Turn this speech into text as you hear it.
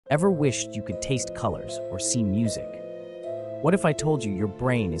Ever wished you could taste colors or see music? What if I told you your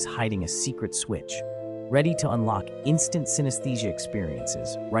brain is hiding a secret switch, ready to unlock instant synesthesia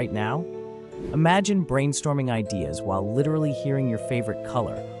experiences right now? Imagine brainstorming ideas while literally hearing your favorite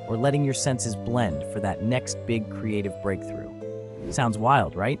color or letting your senses blend for that next big creative breakthrough. Sounds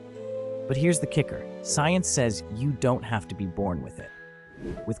wild, right? But here's the kicker. Science says you don't have to be born with it.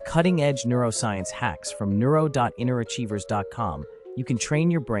 With cutting-edge neuroscience hacks from neuro.innerachievers.com, you can train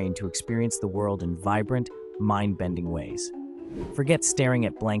your brain to experience the world in vibrant, mind-bending ways. Forget staring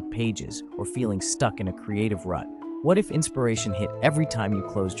at blank pages or feeling stuck in a creative rut. What if inspiration hit every time you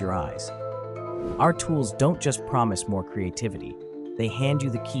closed your eyes? Our tools don't just promise more creativity, they hand you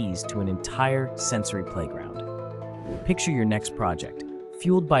the keys to an entire sensory playground. Picture your next project,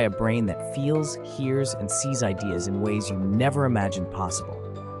 fueled by a brain that feels, hears, and sees ideas in ways you never imagined possible.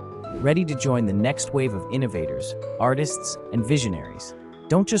 Ready to join the next wave of innovators, artists, and visionaries?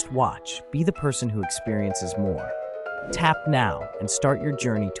 Don't just watch, be the person who experiences more. Tap now and start your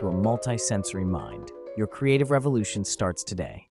journey to a multi-sensory mind. Your creative revolution starts today.